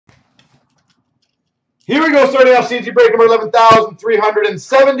Here we go, starting off CNC break number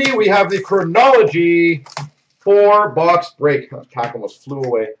 11,370. We have the Chronology 4-box break. That pack almost flew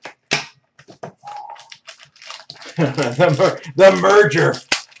away. the merger.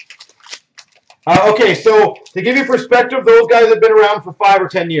 Okay, so to give you perspective, those guys have been around for 5 or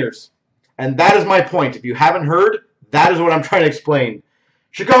 10 years. And that is my point. If you haven't heard, that is what I'm trying to explain.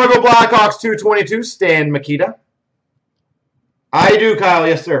 Chicago Blackhawks 222, Stan Mikita. I do, Kyle.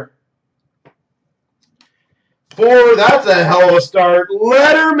 Yes, sir. That's a hell of a start.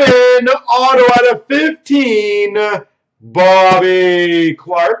 Letterman, auto out of 15, Bobby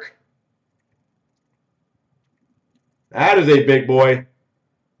Clark. That is a big boy.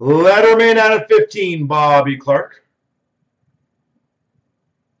 Letterman out of 15, Bobby Clark.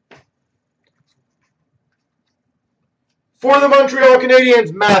 For the Montreal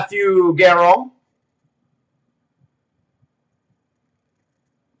Canadiens, Matthew Garon.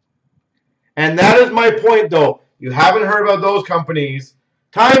 And that is my point, though. You haven't heard about those companies.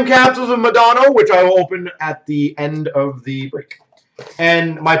 Time capsules of Madonna, which I will open at the end of the break.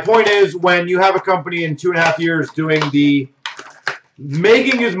 And my point is, when you have a company in 2.5 years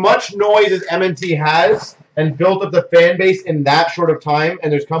making as much noise as MNT has and built up the fan base in that short of time,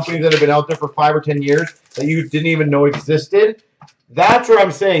 and there's companies that have been out there for 5 or 10 years that you didn't even know existed, that's what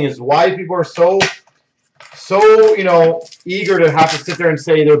I'm saying is why people are so eager to have to sit there and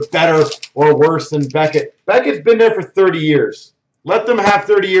say they're better or worse than Beckett. Beckett's been there for 30 years. Let them have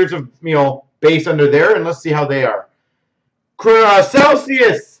 30 years of, base under there, and let's see how they are.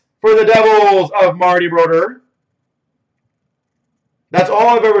 Celsius for the Devils of Marty Brodeur. That's all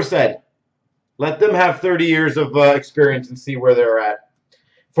I've ever said. Let them have 30 years of experience and see where they're at.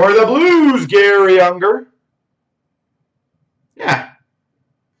 For the Blues, Gary Unger. Yeah.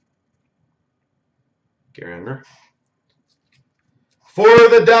 Gary Unger. For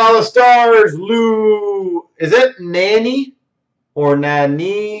the Dallas Stars, Lou. Is it Nanny or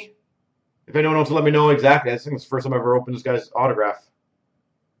Nani? If anyone wants to let me know exactly. I think it's the first time I've ever opened this guy's autograph.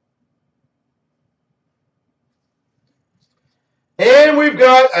 And we've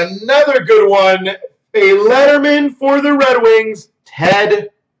got another good one. A Letterman for the Red Wings, Ted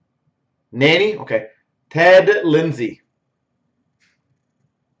Nanny? Okay. Ted Lindsay.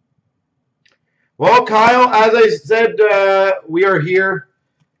 Well, Kyle, as I said, we are here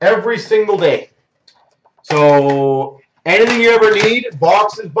every single day. So anything you ever need,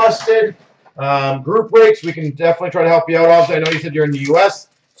 boxes busted, group breaks, we can definitely try to help you out. Obviously, I know you said you're in the U.S.,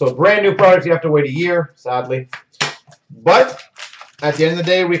 so brand new products, you have to wait a year, sadly. But at the end of the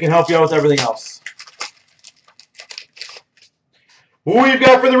day, we can help you out with everything else. Who we've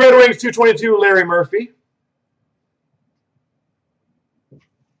got for the Red Wings, 222, Larry Murphy.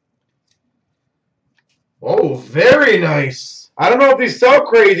 Oh, very nice. I don't know if these sell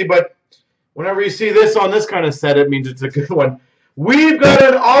crazy, but whenever you see this on this kind of set, it means it's a good one. We've got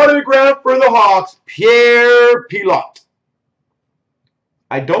an autograph for the Hawks, Pierre Pilote.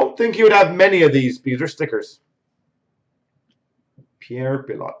 I don't think you would have many of these. These are stickers. Pierre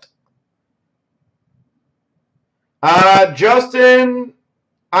Pilote. Justin,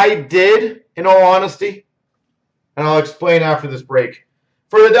 I did, in all honesty, and I'll explain after this break.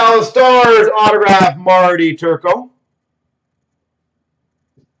 For the Dallas Stars, autograph Marty Turco.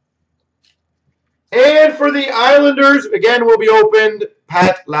 And for the Islanders, again, will be opened,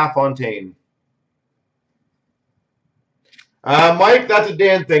 Pat LaFontaine. Mike, that's a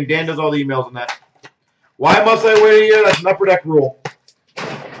Dan thing. Dan does all the emails on that. Why must I wait a year? That's an upper deck rule.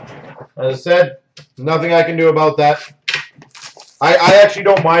 As I said, nothing I can do about that. I actually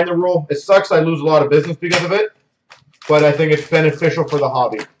don't mind the rule. It sucks I lose a lot of business because of it, but I think it's beneficial for the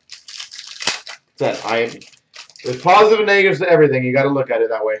hobby. There's positive and negatives to everything. You got to look at it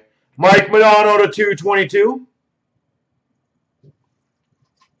that way. Mike Madonna to 222.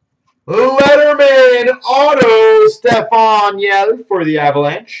 Letterman auto Stefan Yell for the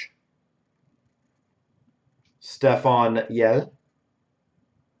Avalanche. Stefan Yell.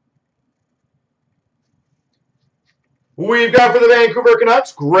 We've got for the Vancouver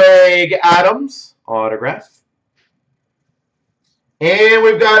Canucks, Greg Adams, autograph. And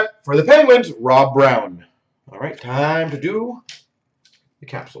we've got, for the Penguins, Rob Brown. All right, time to do the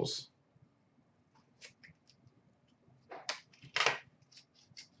capsules.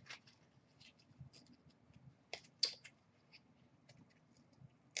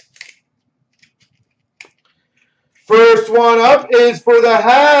 First one up is for the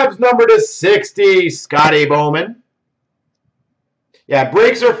Habs, number to 60, Scotty Bowman. Yeah,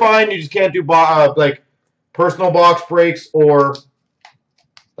 breaks are fine. You just can't do like personal box breaks or...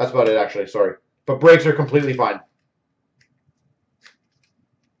 That's about it, actually. Sorry. But breaks are completely fine.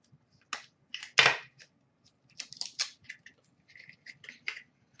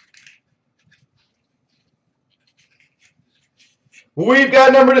 We've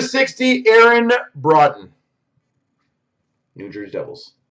got number to 60, Aaron Broughton, New Jersey Devils.